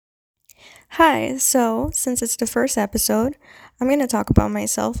Hi, so since it's the first episode, I'm going to talk about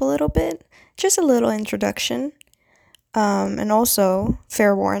myself a little bit, just a little introduction. And also,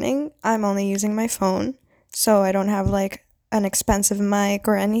 fair warning, I'm only using my phone, so I don't have like an expensive mic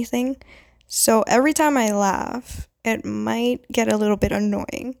or anything. So every time I laugh, it might get a little bit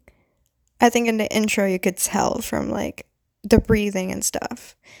annoying. I think in the intro you could tell from like the breathing and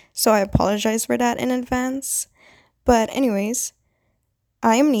stuff. So I apologize for that in advance. But, anyways,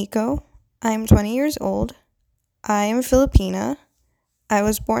 I am Nico. I'm 20 years old. I am Filipina. I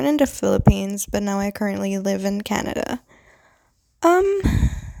was born in the Philippines, but now I currently live in Canada. Um,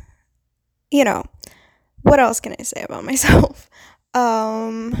 you know, what else can I say about myself?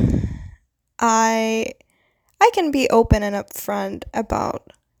 Um, I I can be open and upfront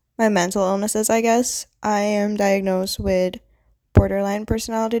about my mental illnesses, I guess. I am diagnosed with borderline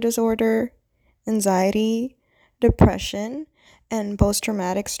personality disorder, anxiety, depression, and post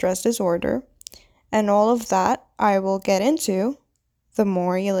traumatic stress disorder. And all of that I will get into the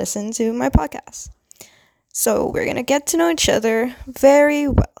more you listen to my podcast. So we're gonna get to know each other very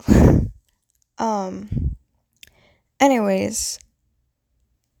well. um, anyways,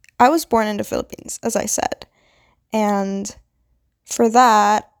 I was born in the Philippines, as I said, and for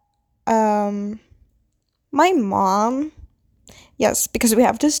that, um, my mom, yes, because we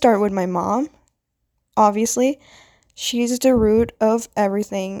have to start with my mom, obviously. She's the root of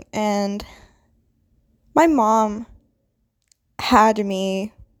everything, and my mom had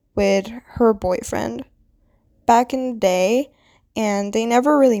me with her boyfriend back in the day, and they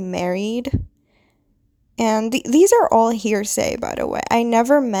never really married. And these are all hearsay, by the way. I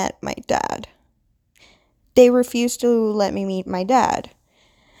never met my dad. They refused to let me meet my dad.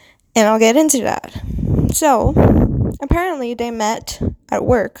 And I'll get into that. So, apparently, they met at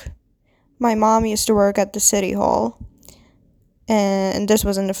work. My mom used to work at the city hall, and this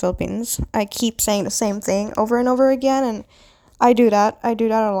was in the Philippines. I keep saying the same thing over and over again, and I do that. I do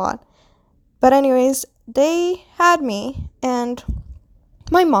that a lot. But, anyways, they had me, and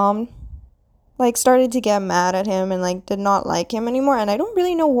my mom like started to get mad at him and like did not like him anymore, and I don't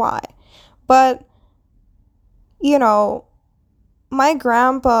really know why. But you know, my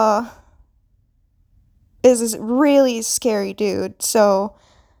grandpa is this really scary dude, so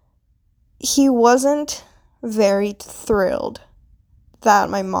he wasn't very thrilled that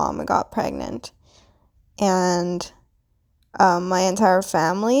my mom got pregnant. And my entire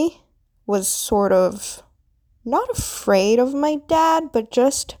family was sort of not afraid of my dad, but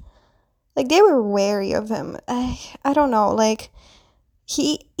just like they were wary of him. I don't know, like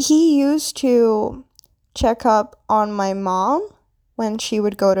he used to check up on my mom when she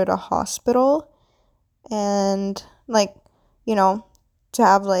would go to the hospital, and like, you know, to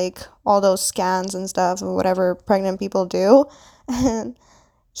have like all those scans and stuff or whatever pregnant people do. And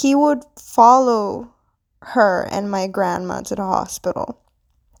he would follow her and my grandma to the hospital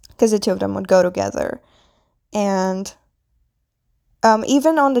because the two of them would go together. And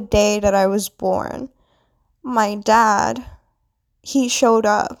even on the day that I was born, my dad, he showed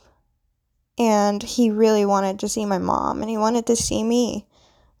up, and he really wanted to see my mom and he wanted to see me,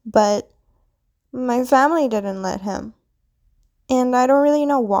 but my family didn't let him. And I don't really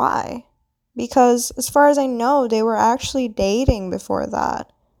know why. Because as far as I know, they were actually dating before that.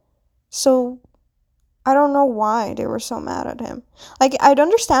 So I don't know why they were so mad at him. Like, I'd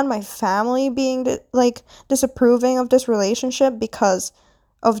understand my family being like disapproving of this relationship because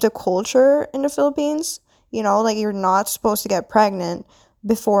of the culture in the Philippines. You know, like you're not supposed to get pregnant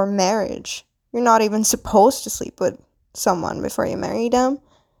before marriage. You're not even supposed to sleep with someone before you marry them.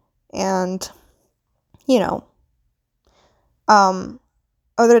 And, you know, um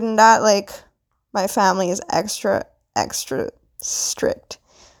other than that, like my family is extra strict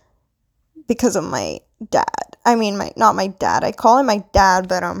because of my dad. I mean, my not my dad. I call him my dad,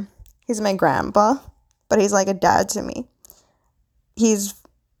 but he's my grandpa, but he's like a dad to me. He's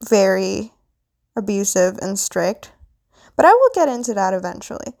very abusive and strict, but I will get into that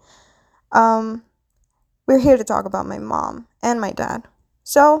eventually. Um we're here to talk about my mom and my dad.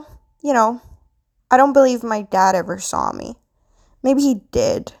 So, you know, I don't believe my dad ever saw me. Maybe he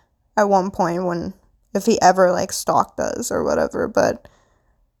did at one point when if he ever like stalked us or whatever, but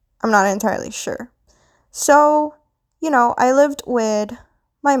I'm not entirely sure. So, you know, I lived with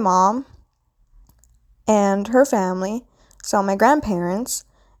my mom and her family, so my grandparents,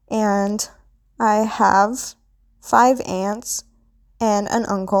 and I have 5 aunts and an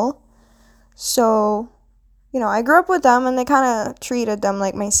uncle. So, you know, I grew up with them and they kind of treated them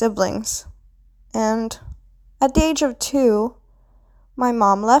like my siblings. And at the age of 2, my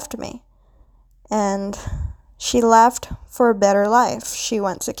mom left me. And she left for a better life. She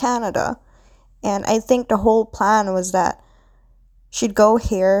went to Canada. And I think the whole plan was that she'd go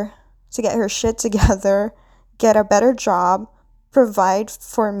here to get her shit together, get a better job, provide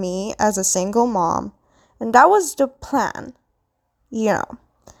for me as a single mom. And that was the plan, you know.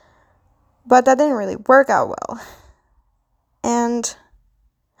 But that didn't really work out well. And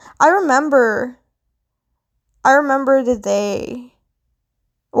I remember the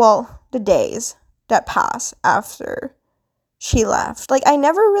days that passed after she left. Like, I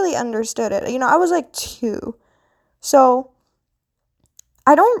never really understood it. You know, I was like 2. So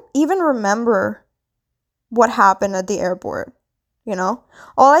I don't even remember what happened at the airport, you know?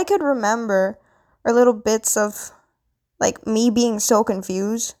 All I could remember are little bits of, like, me being so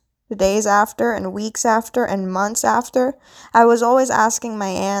confused the days after and weeks after and months after. I was always asking my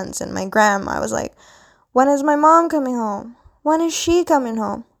aunts and my grandma, I was like, when is my mom coming home? When is she coming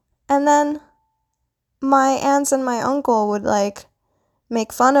home? And then my aunts and my uncle would, like,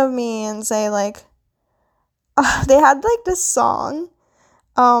 make fun of me and say, like, they had, like, this song.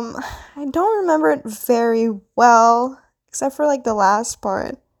 I don't remember it very well, except for, like, the last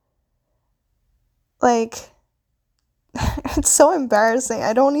part. Like, it's so embarrassing.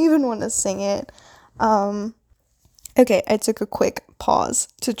 I don't even want to sing it. Okay, I took a quick pause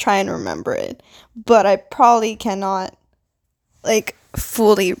to try and remember it, but I probably cannot, like,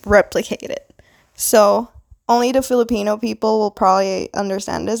 fully replicate it. So, only the Filipino people will probably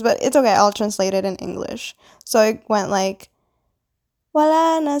understand this, but it's okay, I'll translate it in English. So it went like,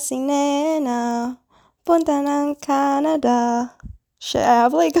 wala na si Nena, punta ng Canada. Shit, I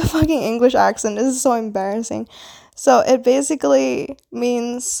have like a fucking English accent. This is so embarrassing. So it basically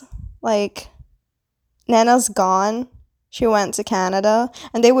means like Nana's gone. She went to Canada,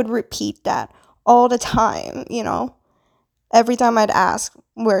 and they would repeat that all the time, you know, every time I'd ask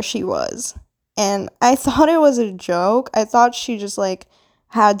where she was. And I thought it was a joke. I thought she just like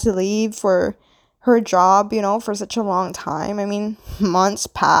had to leave for her job, you know, for such a long time. I mean, months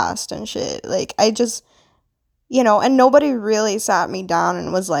passed and shit. Like, I just, you know, and nobody really sat me down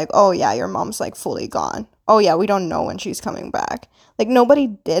and was like, oh yeah, your mom's like fully gone. Oh yeah, we don't know when she's coming back. Like, nobody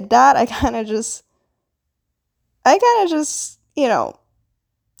did that. You know,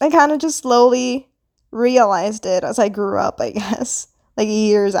 I kind of just slowly realized it as I grew up, I guess, like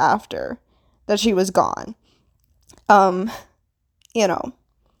years after that she was gone. You know.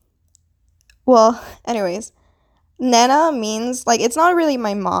 Well, anyways, Nena means, like, it's not really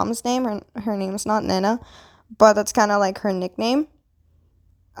my mom's name. Her name's not Nena, but that's kind of like her nickname.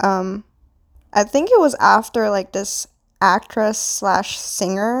 I think it was after, like, this actress slash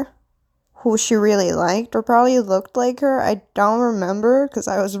singer who she really liked, or probably looked like her. I don't remember because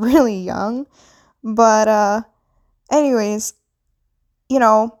I was really young. But, anyways, you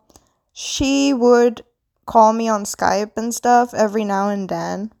know, she would call me on Skype and stuff every now and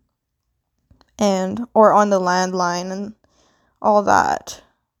then, and or on the landline and all that.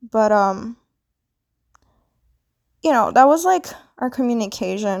 But you know, that was like our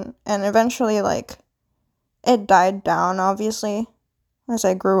communication, and eventually like it died down, obviously, as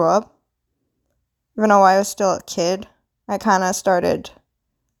I grew up. Even though I was still a kid, I kind of started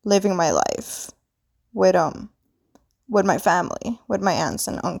living my life with my family, with my aunts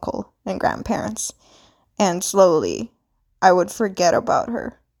and uncle and grandparents. And slowly I would forget about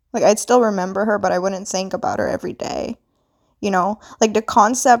her. Like, I'd still remember her, but I wouldn't think about her every day. You know, like, the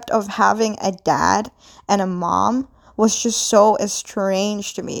concept of having a dad and a mom was just so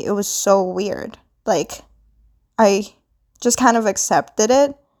strange to me. It was so weird. Like, I just kind of accepted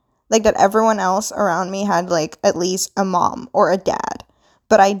it, like, that everyone else around me had like at least a mom or a dad,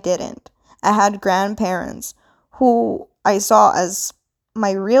 but I didn't. I had grandparents who I saw as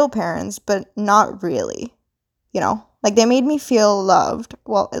my real parents, but not really, you know? Like, they made me feel loved,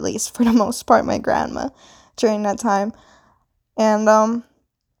 well, at least for the most part, my grandma, during that time. And,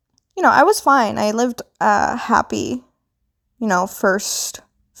 you know, I was fine. I lived a happy, you know, first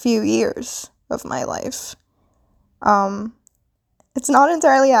few years of my life. It's not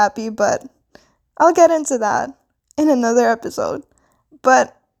entirely happy, but I'll get into that in another episode.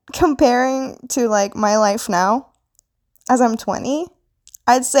 But comparing to, like, my life now, as I'm 20,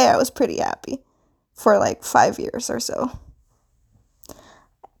 I'd say I was pretty happy for, like, 5 years or so.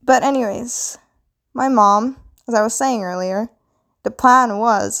 But anyways, my mom, as I was saying earlier, the plan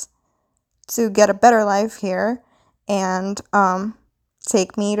was to get a better life here and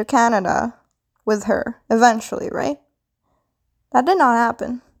take me to Canada with her eventually, right? That did not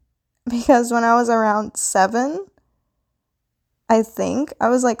happen, because when I was around 7, I think I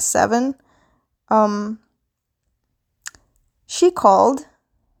was like 7, she called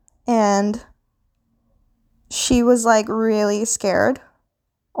and she was like really scared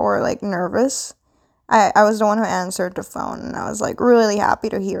or like nervous. I was the one who answered the phone, and I was like really happy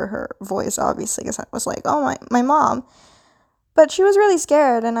to hear her voice, obviously, because I was like, oh, my mom. But she was really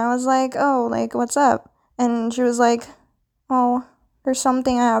scared, and I was like, oh, like, what's up? And she was like, oh, there's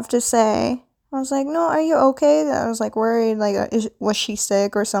something I have to say. I was like, no, are you okay? I was like worried, like, was she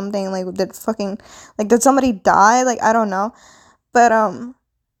sick or something? Like, did somebody die? Like, I don't know. But,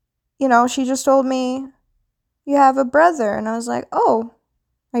 she just told me, you have a brother. And I was like, oh,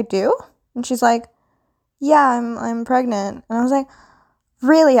 I do? And she's like, yeah, I'm pregnant. And I was like,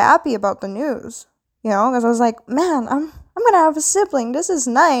 really happy about the news, because I was like, man, I'm gonna have a sibling. This is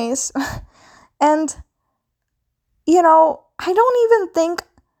nice. And, I don't even think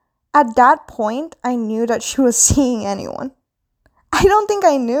at that point I knew that she was seeing anyone. I don't think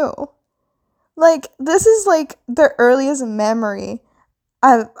I knew. Like, this is like the earliest memory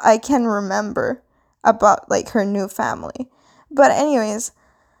I can remember about like her new family. But anyways,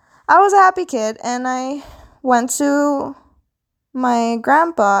 I was a happy kid, and I went to my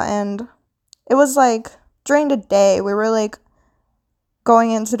grandpa, and it was like during the day. We were like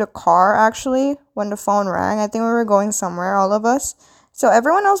going into the car actually when the phone rang. I think we were going somewhere, all of us. So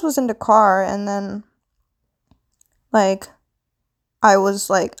everyone else was in the car, and then like I was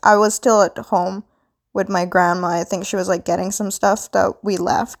still at home with my grandma. I think she was like getting some stuff that we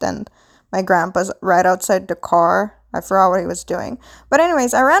left, and my grandpa's right outside the car. I forgot what he was doing. But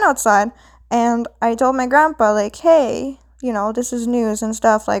anyways, I ran outside, and I told my grandpa, like, hey, this is news and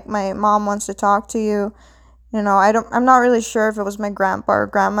stuff. Like, my mom wants to talk to you. I'm not really sure if it was my grandpa or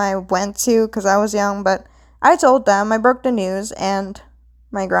grandma I went to because I was young, but I told them, I broke the news, and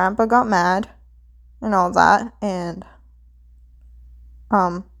my grandpa got mad and all that, and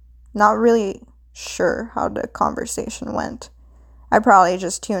not really sure how the conversation went. I probably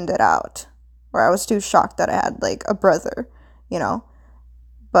just tuned it out, or I was too shocked that I had like a brother,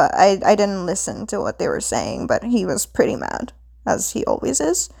 but I didn't listen to what they were saying. But he was pretty mad, as he always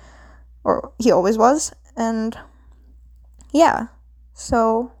is, or he always was. And yeah,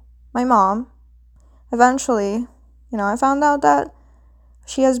 so my mom eventually, I found out that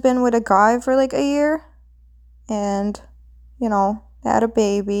she has been with a guy for like a year, and they had a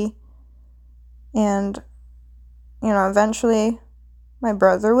baby, and eventually my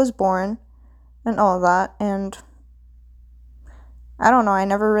brother was born and all that. And I don't know, I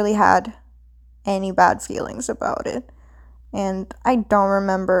never really had any bad feelings about it. And I don't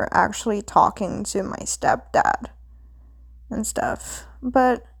remember actually talking to my stepdad and stuff.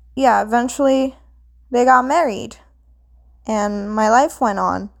 But yeah, eventually they got married, and my life went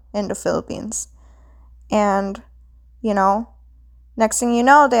on in the Philippines. And, next thing you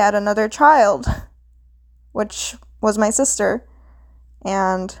know, they had another child, which was my sister.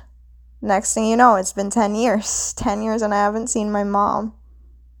 And next thing you know, it's been 10 years. 10 years, and I haven't seen my mom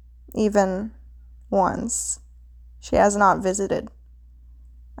even once. She has not visited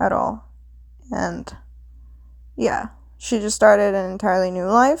at all. And yeah, she just started an entirely new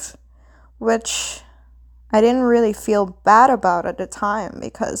life, which I didn't really feel bad about at the time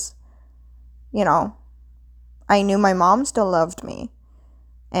because, I knew my mom still loved me,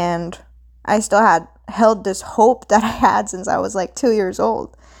 and I still had held this hope that I had since I was like 2 years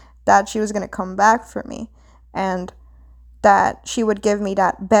old, that she was going to come back for me, and that she would give me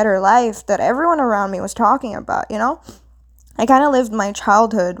that better life that everyone around me was talking about. I kind of lived my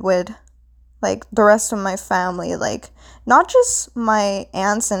childhood with like the rest of my family, like not just my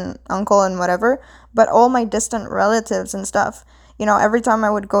aunts and uncle and whatever, but all my distant relatives and stuff. Every time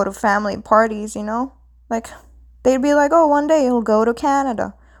I would go to family parties, like they'd be like, oh, one day you'll go to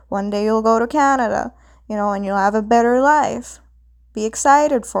Canada. One day you'll go to Canada, and you'll have a better life. Be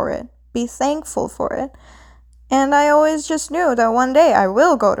excited for it. Be thankful for it. And I always just knew that one day I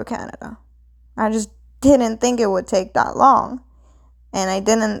will go to Canada. I just didn't think it would take that long. And I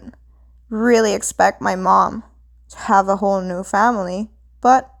didn't really expect my mom to have a whole new family.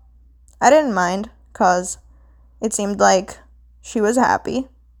 But I didn't mind, because it seemed like she was happy.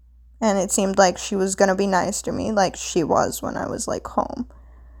 And it seemed like she was gonna be nice to me, like she was when I was like home.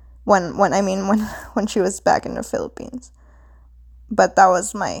 When when she was back in the Philippines. But that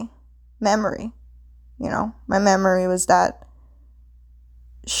was my memory. My memory was that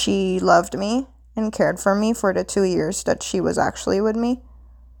she loved me and cared for me for the 2 years that she was actually with me.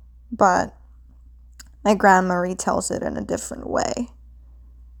 But my grandma retells it in a different way.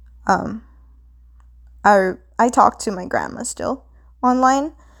 I talk to my grandma still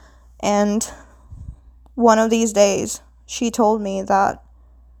online, and one of these days she told me that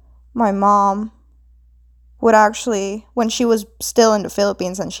my mom would actually, when she was still in the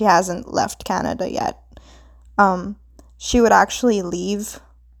Philippines and she hasn't left Canada yet, she would actually leave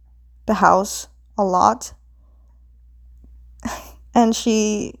the house a lot. And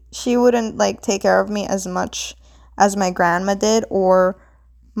she wouldn't like take care of me as much as my grandma did or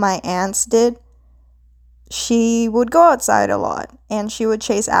my aunts did. She would go outside a lot and she would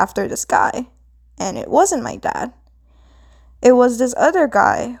chase after this guy. And it wasn't my dad. It was this other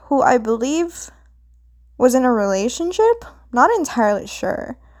guy who I believe was in a relationship. Not entirely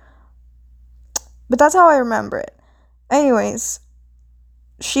sure. But that's how I remember it. Anyways,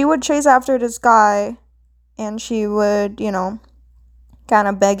 she would chase after this guy and she would, kind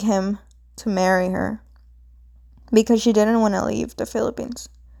of beg him to marry her because she didn't want to leave the Philippines.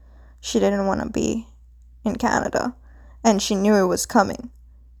 She didn't want to be in Canada, and she knew it was coming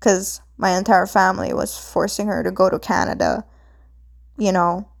because my entire family was forcing her to go to Canada,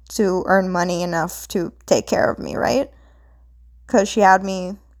 to earn money enough to take care of me, right? Because she had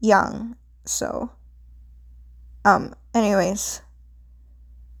me young. So, anyways,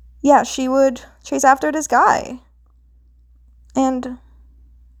 yeah, she would chase after this guy. And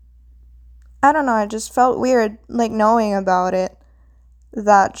I don't know, I just felt weird, like, knowing about it,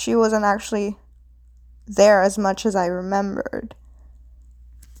 that she wasn't actually there as much as I remembered.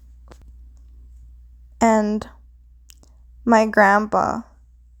 And my grandpa,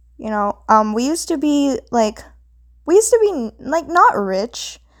 we used to be, like, not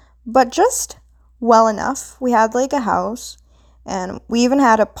rich, but just well enough. We had, like, a house, and we even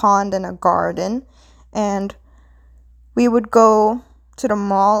had a pond and a garden, and we would go to the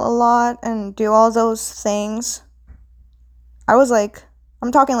mall a lot and do all those things.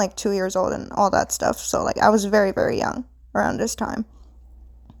 I'm talking like 2 years old and all that stuff. So like I was very, very young around this time.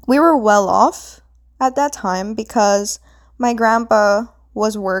 We were well off at that time because my grandpa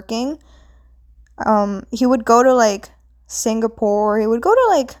was working. He would go to like Singapore. He would go to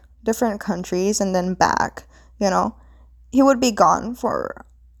like different countries and then back, He would be gone for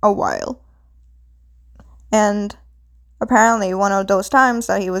a while. And apparently one of those times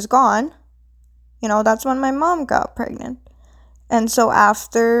that he was gone, that's when my mom got pregnant. And so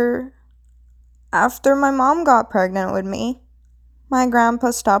after my mom got pregnant with me, my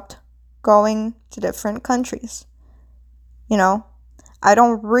grandpa stopped going to different countries. I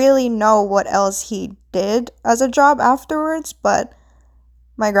don't really know what else he did as a job afterwards, but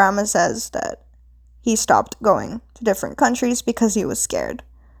my grandma says that he stopped going to different countries because he was scared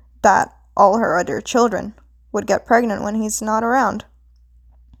that all her other children would get pregnant when he's not around.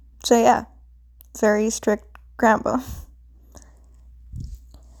 So yeah, very strict grandpa.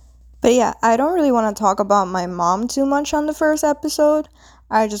 But yeah, I don't really want to talk about my mom too much on the first episode.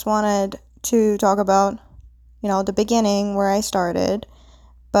 I just wanted to talk about, the beginning where I started.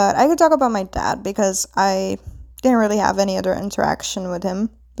 But I could talk about my dad because I didn't really have any other interaction with him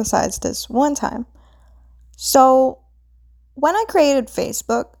besides this one time. So when I created my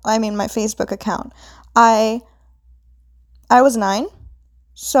Facebook account, I was 9.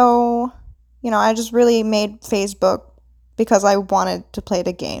 So, I just really made Facebook because I wanted to play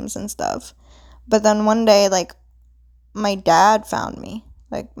the games and stuff. But then one day, like, my dad found me.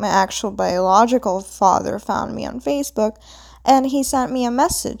 Like, my actual biological father found me on Facebook, and he sent me a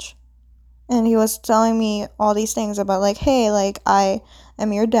message. And he was telling me all these things about, like, hey, like, I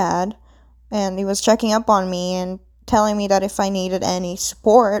am your dad. And he was checking up on me and telling me that if I needed any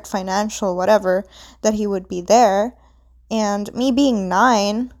support, financial, whatever, that he would be there. And me being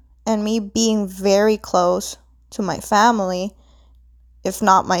 9 and me being very close to my family, if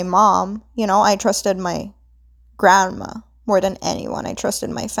not my mom, I trusted my grandma more than anyone. I trusted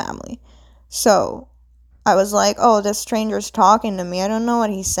my family. So I was like, oh, this stranger's talking to me. I don't know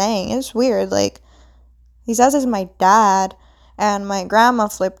what he's saying. It's weird. Like, he says it's my dad. And my grandma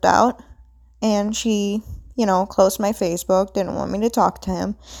flipped out. And she, closed my Facebook. Didn't want me to talk to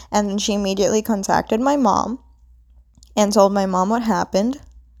him. And then she immediately contacted my mom. And told my mom what happened.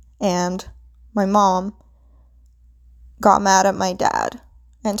 And my mom got mad at my dad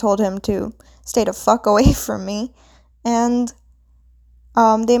and told him to stay the fuck away from me. And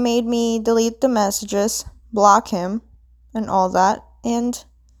they made me delete the messages, block him, and all that. And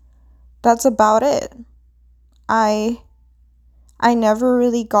that's about it. I never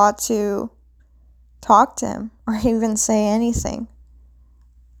really got to talk to him or even say anything.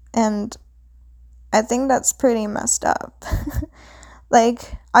 And I think that's pretty messed up.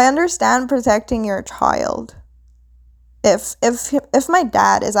 Like, I understand protecting your child. If my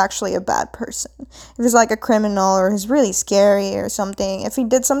dad is actually a bad person, if he's like a criminal or he's really scary or something, if he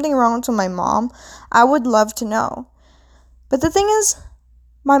did something wrong to my mom, I would love to know. But the thing is,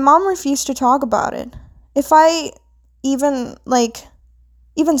 my mom refused to talk about it. If I even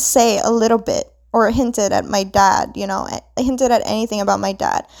say a little bit or hinted at my dad, hinted at anything about my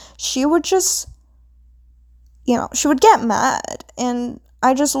dad, she would just, she would get mad. And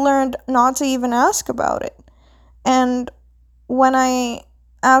I just learned not to even ask about it. And when I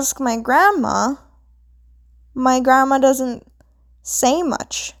ask my grandma doesn't say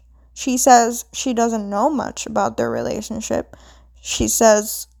much. She says she doesn't know much about their relationship. She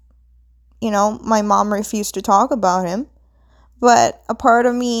says, my mom refused to talk about him. But a part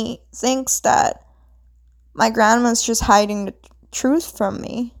of me thinks that my grandma's just hiding the truth from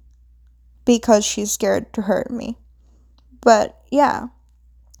me because she's scared to hurt me. But yeah,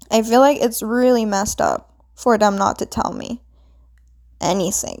 I feel like it's really messed up for them not to tell me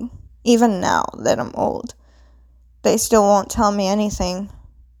anything. Even now that I'm old, they still won't tell me anything.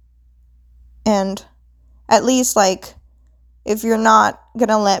 And at least, if you're not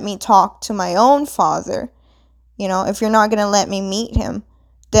gonna let me talk to my own father, if you're not gonna let me meet him,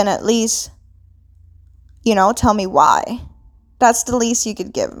 then at least, tell me why. That's the least you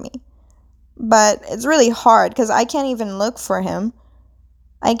could give me. But it's really hard because I can't even look for him.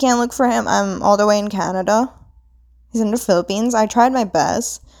 I can't look for him. I'm all the way in Canada. He's in the Philippines. I tried my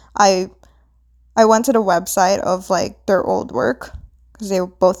best. I went to the website of their old work because they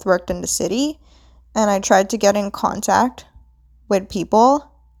both worked in the city, and I tried to get in contact with people,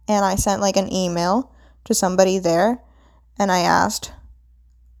 and I sent an email to somebody there, and I asked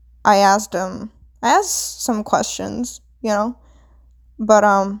some questions,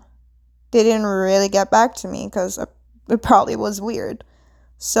 but they didn't really get back to me because it probably was weird.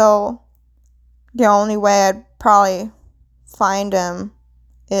 So the only way I'd probably find him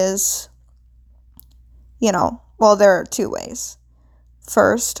is, there are two ways.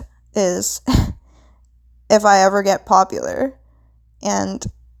 First is if I ever get popular and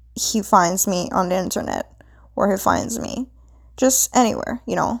he finds me on the internet, or he finds me just anywhere,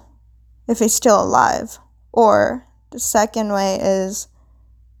 if he's still alive. Or the second way is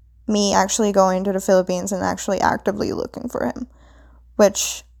me actually going to the Philippines and actually actively looking for him,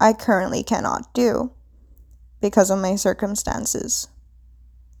 which I currently cannot do because of my circumstances,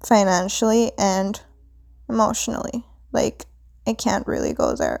 financially and emotionally. I can't really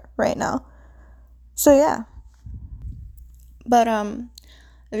go there right now. So yeah. But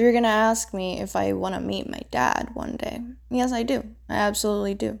if you're gonna ask me if I want to meet my dad one day, yes, I do. I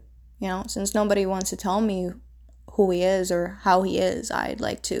absolutely do. Since nobody wants to tell me who he is or how he is, I'd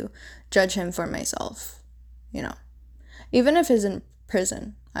like to judge him for myself. Even if he's in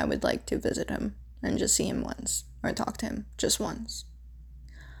prison, I would like to visit him and just see him once or talk to him just once.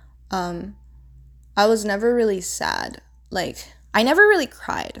 I was never really sad. I never really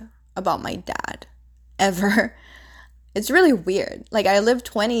cried about my dad, ever. It's really weird. I lived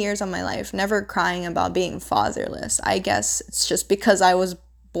 20 years of my life never crying about being fatherless. I guess it's just because I was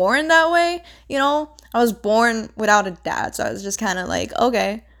born that way, I was born without a dad, so I was just kind of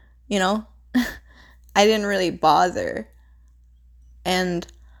okay, I didn't really bother. And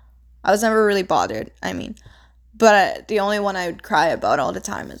I was never really bothered, but the only one I would cry about all the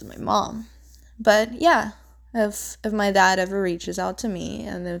time is my mom. But yeah, if my dad ever reaches out to me,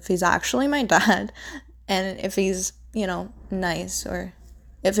 and if he's actually my dad, and if he's, nice, or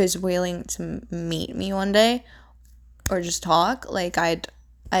if he's willing to meet me one day or just talk,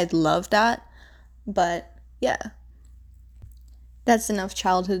 I'd love that. But yeah, that's enough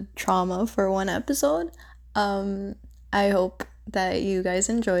childhood trauma for one episode. I hope that you guys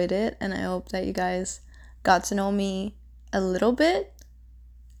enjoyed it, and I hope that you guys got to know me a little bit,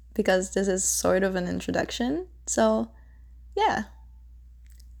 because this is sort of an introduction. So yeah,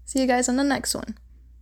 see you guys on the next one.